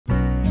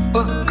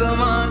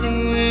பக்கமா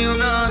நீயும்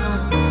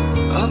நானும்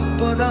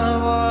அப்பதான்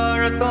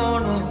வாழ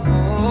தோணும்.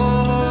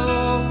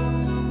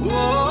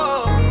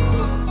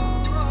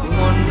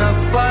 உன்னை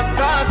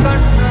பார்த்தா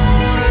கண்ணு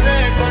ஊறுதே,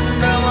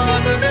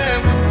 கொண்டமாகுதே,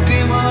 புத்தி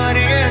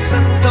மாறிய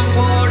சத்தம்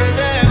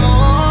போடுதே.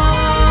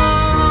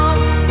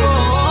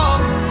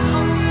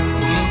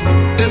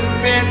 தொட்டு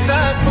பேச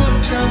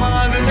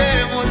கூச்சமாகுதே,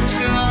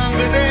 மூச்சு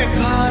வாங்குதே,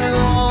 காரு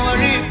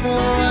வழி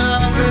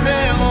போவாங்குதே.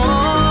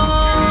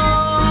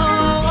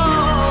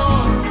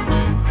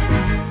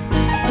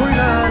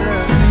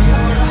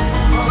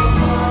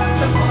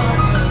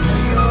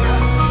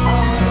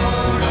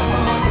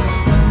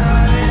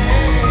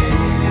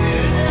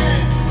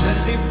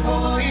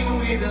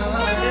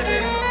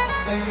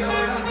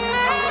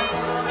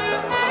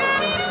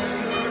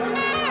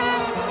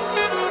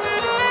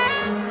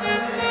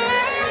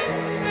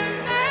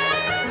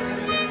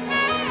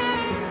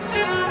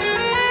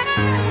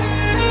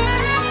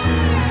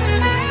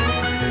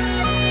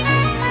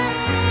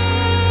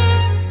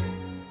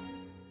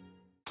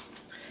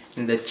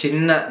 இந்த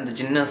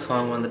சின்ன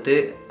சாங் வந்துட்டு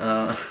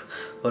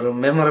ஒரு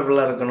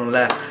மெமரபுளாக இருக்கணும்ல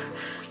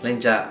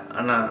இல்லைஞ்சா.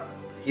 ஆனால்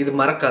இது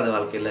மறக்காத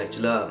வாழ்க்கையில்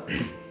ஆக்சுவலாக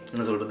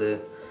என்ன சொல்கிறது,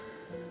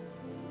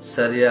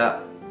 சரியா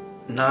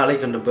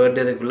நாளைக்கு அந்த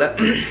பர்த்டேக்குள்ளே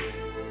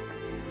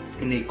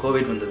இன்னைக்கு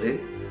கோவிட் வந்தது.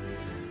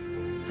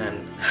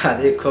 அண்ட்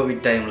அதே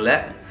கோவிட் டைமில்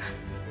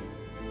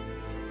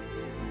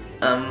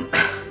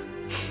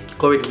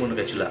கோவிட்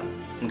முன்னுக்கு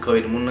ஆக்சுவலாக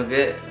கோவிட்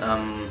முன்னுக்கு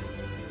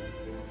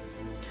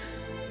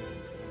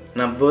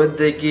நான்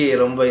பர்த்டேக்கு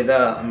ரொம்ப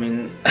இதாக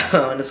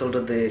என்ன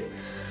சொல்கிறது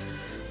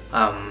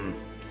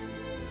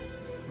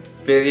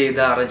பெரிய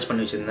இதாக அரேஞ்ச்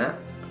பண்ணி வச்சுருந்தேன்.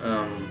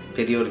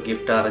 பெரிய ஒரு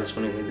கிஃப்டாக அரேஞ்ச்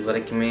பண்ணி இது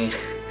வரைக்குமே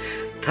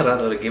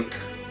தராத ஒரு gift.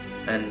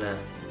 And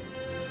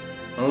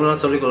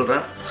உங்களாம்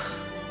சொல்லிக்கொள்கிறேன்,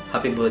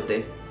 happy birthday,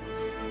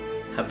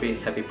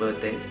 happy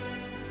birthday,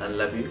 I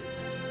love you.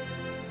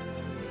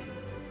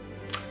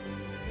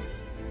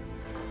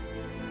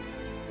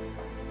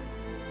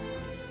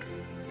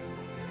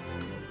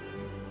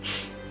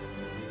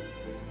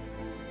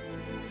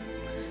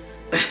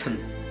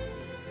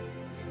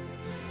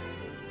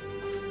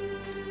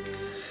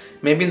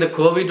 Maybe இந்த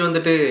கோவிட்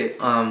வந்துட்டு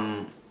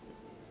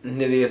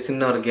நிறைய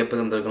சின்ன ஒரு கேப்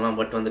இருந்திருக்கலாம்.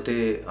 பட் வந்துட்டு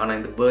ஆனால்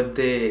இந்த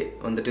பர்த்டே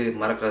வந்துட்டு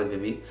மறக்காது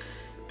baby,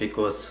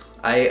 because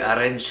I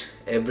arrange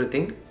every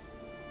thing.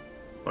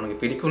 உனக்கு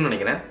பிடிக்கும்னு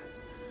நினைக்கிறேன்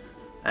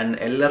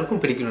அண்ட்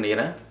எல்லாருக்கும் பிடிக்கும்னு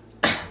நினைக்கிறேன்.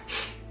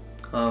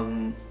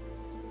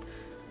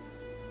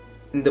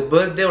 இந்த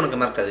பர்த்டே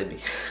உனக்கு மறக்காது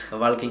பேபி,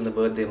 வாழ்க்கையில் இந்த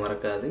பர்த்டே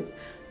மறக்காது.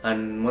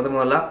 அண்ட்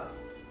முதலாக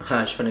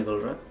hash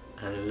பண்ணிக்கொள்கிறேன்.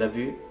 And love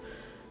you,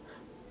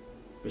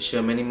 wish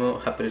you many more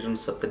happy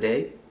returns of the day.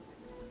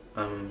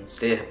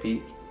 Stay happy,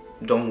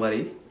 don't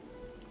worry.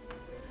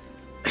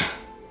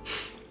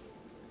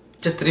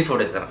 Just 3-4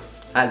 days then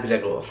I'll be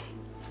let go.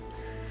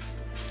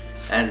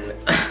 And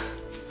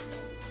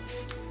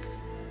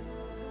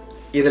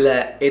இதில்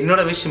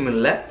என்னோட விஷயம்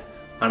இல்லை,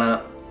 ஆனால்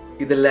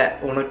இதில்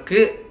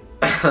உனக்கு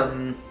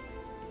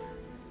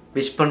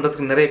விஷ்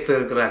பண்ணுறதுக்கு நிறைய பேர்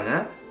இருக்கிறாங்க.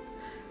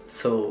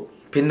 ஸோ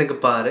பின்னுக்கு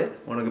பாரு,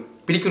 உனக்கு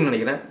பிடிக்கும்னு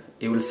நினைக்கிறேன்.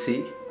 You will see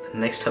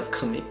next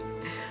upcoming.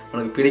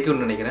 உனக்கு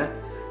பிடிக்கும்னு நினைக்கிறேன்.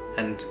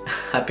 And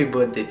happy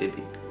birthday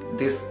baby.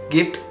 This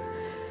gift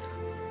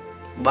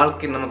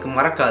வாழ்க்கை நமக்கு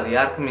மறக்காது,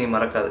 யாருக்குமே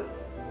மறக்காது,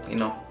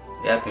 இன்னும்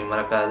யாருக்குமே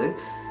மறக்காது.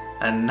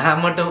 அண்ட்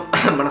நான் மட்டும்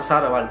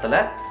மனசார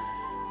வாழ்த்தலை,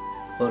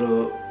 ஒரு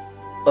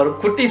ஒரு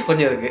குட்டீஸ்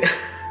கொஞ்சம் இருக்குது,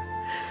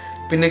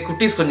 பின்ன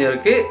குட்டீஸ் கொஞ்சம்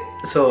இருக்குது.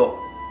 ஸோ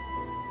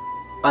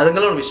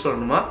அதுங்களும் விஷ்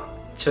பண்ணணுமா?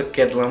 செக்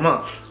கேட்டலாமா?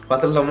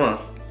 பார்த்துடலாமா?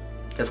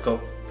 Let's go.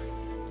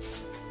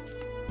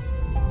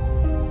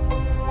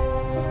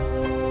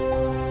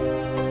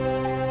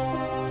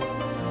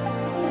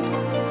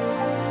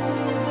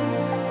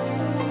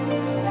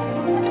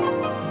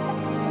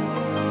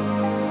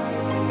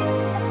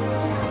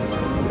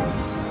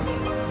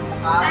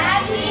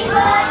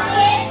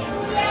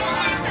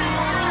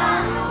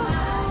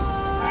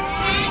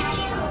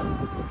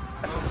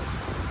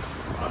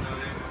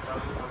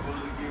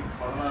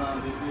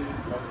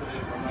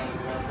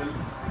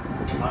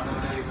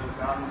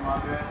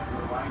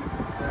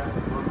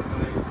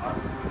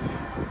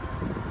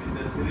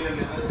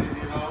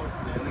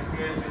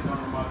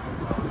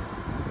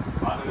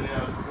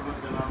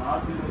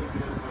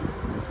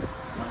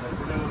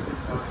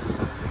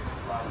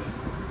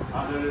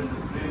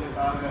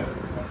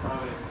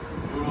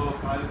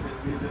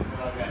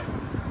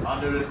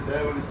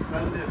 தேவனை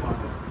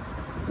சந்தேகமாக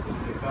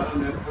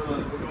கரம்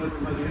எப்பொழுது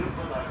குடும்பத்தினர்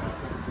இருப்பதாக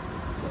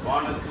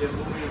வானத்திய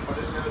பூமியை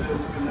படைத்தவரே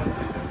உங்களுக்கு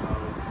நன்றி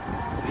கர்த்தாவே.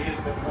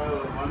 நீர் கர்த்தாவே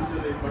ஒரு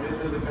மனுஷனை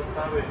படைத்தது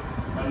கர்த்தாவே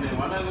தன்னை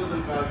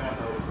வணங்குவதற்காக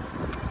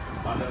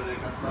ஆண்டவரே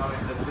கர்த்தாவே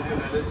இந்த சிறிய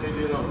நிலை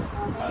செய்கிறோம்,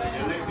 அதை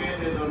எனக்கே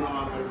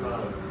செய்தோமாக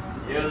கர்த்தாவே.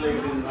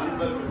 ஏழைகளின்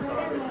நண்பர்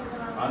கர்த்தாவே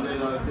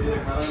ஆண்டவரை செய்த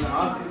கரனை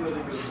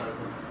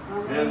ஆசீர்வதிக்கிறார்கள்.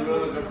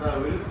 மேலும்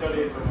கர்த்தாவே விருத்தி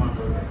அடையிட்ட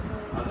மாட்டவர்கள்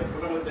அந்த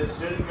குடும்பத்தை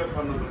செழிக்க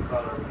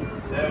பண்ணுகிறார்கள்.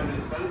 தேவனை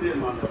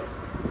சந்தியமானவர்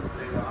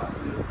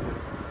ஆசீர்வதித்து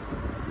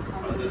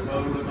அந்த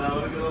சோழர்களுக்காக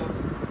வருகிறோம்.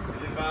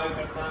 இதுக்காக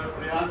கர்த்தாவே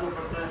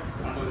பிரயாசப்பட்ட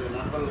ஆண்டவருடைய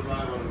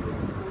நண்பர்களுக்காக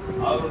வருகிறோம்.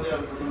 அவருடைய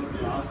அந்த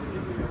குடும்பத்தை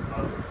ஆசீர்வதித்து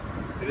கர்த்தாவே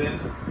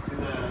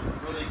இந்த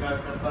ஜோதிக்காக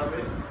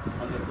கர்த்தாவே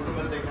அந்த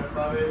குடும்பத்தை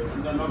கர்த்தாவே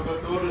அந்த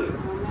நோக்கத்தோடு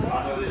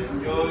ஆண்டவரை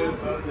எங்கேயோ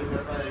பிறந்து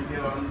கர்த்தா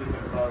எங்கேயோ வளர்ந்து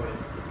கர்த்தாவே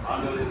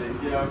ஆண்டவர் இந்த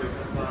இந்தியாவுடைய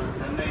கர்த்தா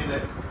சென்னையில்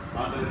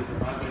ஆண்டவர் இந்த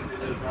காரியம்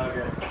செய்ததற்காக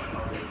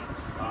அவரை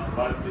நான்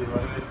வாழ்த்து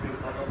வரவேற்கிற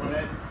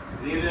தகப்பனே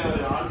நீரே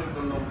அவரை ஆண்டு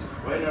கொண்டும்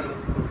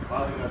வழிநடத்தும்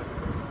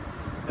பாதுகாக்கப்படும்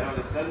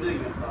அவருடைய சந்தை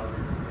கர்த்தாவே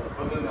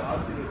பகுதியில்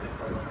ஆசீர்வதித்த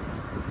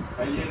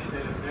கையெழு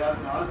செய்த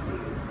பிரயாசம்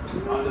ஆசீர்வதி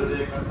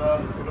ஆண்டவருடைய கர்த்தா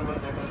அந்த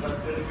குடும்பத்தை கர்த்தா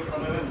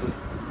செடுக்கப்பட வேண்டும்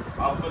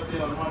ஆபத்தை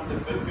வருமானத்தை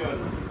பெருக்க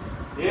வேண்டும்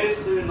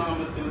இயேசுவின்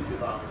நாமத்தில்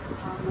பிதாவே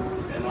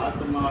என்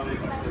ஆத்மாவை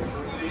கர்த்தரை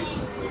சொல்லி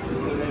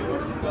உங்களுடைய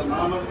பரிசுத்த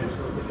நாமத்தை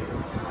சொல்லி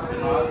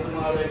என்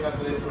ஆத்மாவை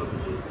கர்த்தரை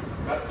சொல்லி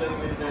கர்த்தர்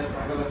செய்த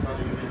சகல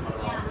காரியங்களையும்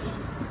மறவாதே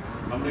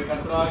நம்முடைய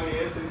கர்த்தராக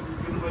இயேசு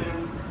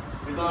கிருபையும்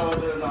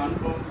பிதாவாகிய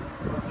அன்பும்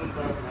பரிசுத்த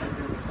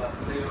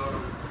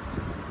ஐக்கியத்தோடும்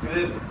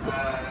கிறிஸ்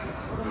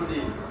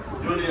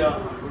ஜூலியா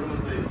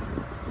குடும்பத்தை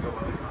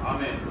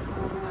ஆமென்.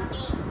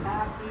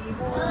 Happy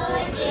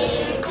birthday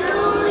to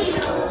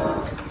you.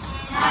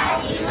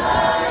 Happy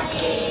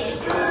birthday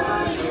to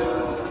you.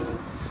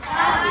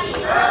 Happy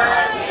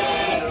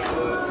birthday to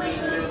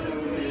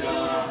you.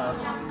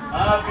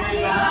 Happy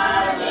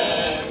birthday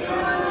to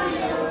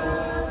you.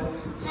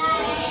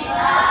 May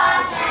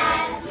God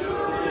bless you,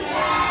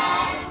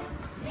 yes.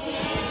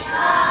 May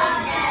God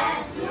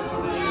bless you,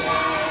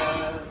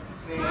 yes.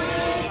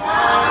 May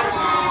God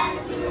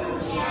bless you,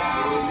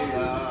 yes.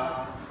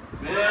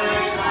 May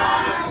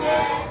God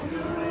bless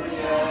you.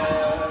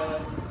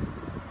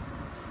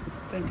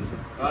 Thank you, sir.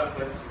 God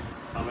bless you.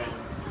 Amen.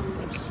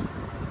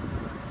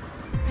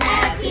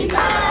 Happy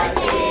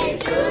birthday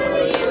to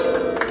you.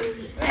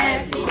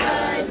 Happy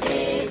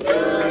birthday to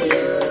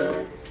you.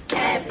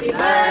 Happy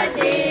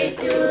birthday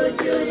to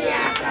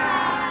Juliaka.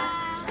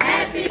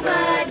 Happy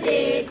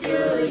birthday to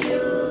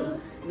you.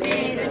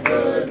 May the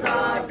good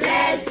God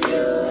bless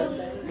you.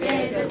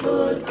 May the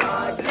good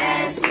God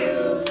bless you.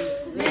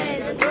 May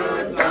the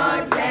good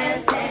God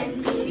bless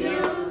and keep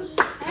you.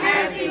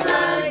 Happy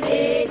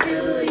birthday to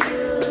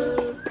you.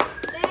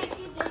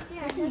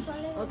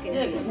 Okay.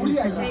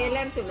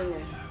 எல்லாரும் சொல்லுங்க.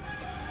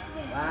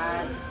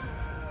 1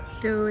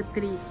 2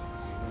 3.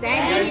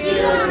 Thank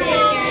you.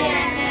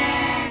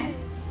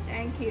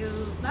 Thank you.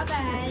 Bye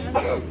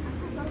bye.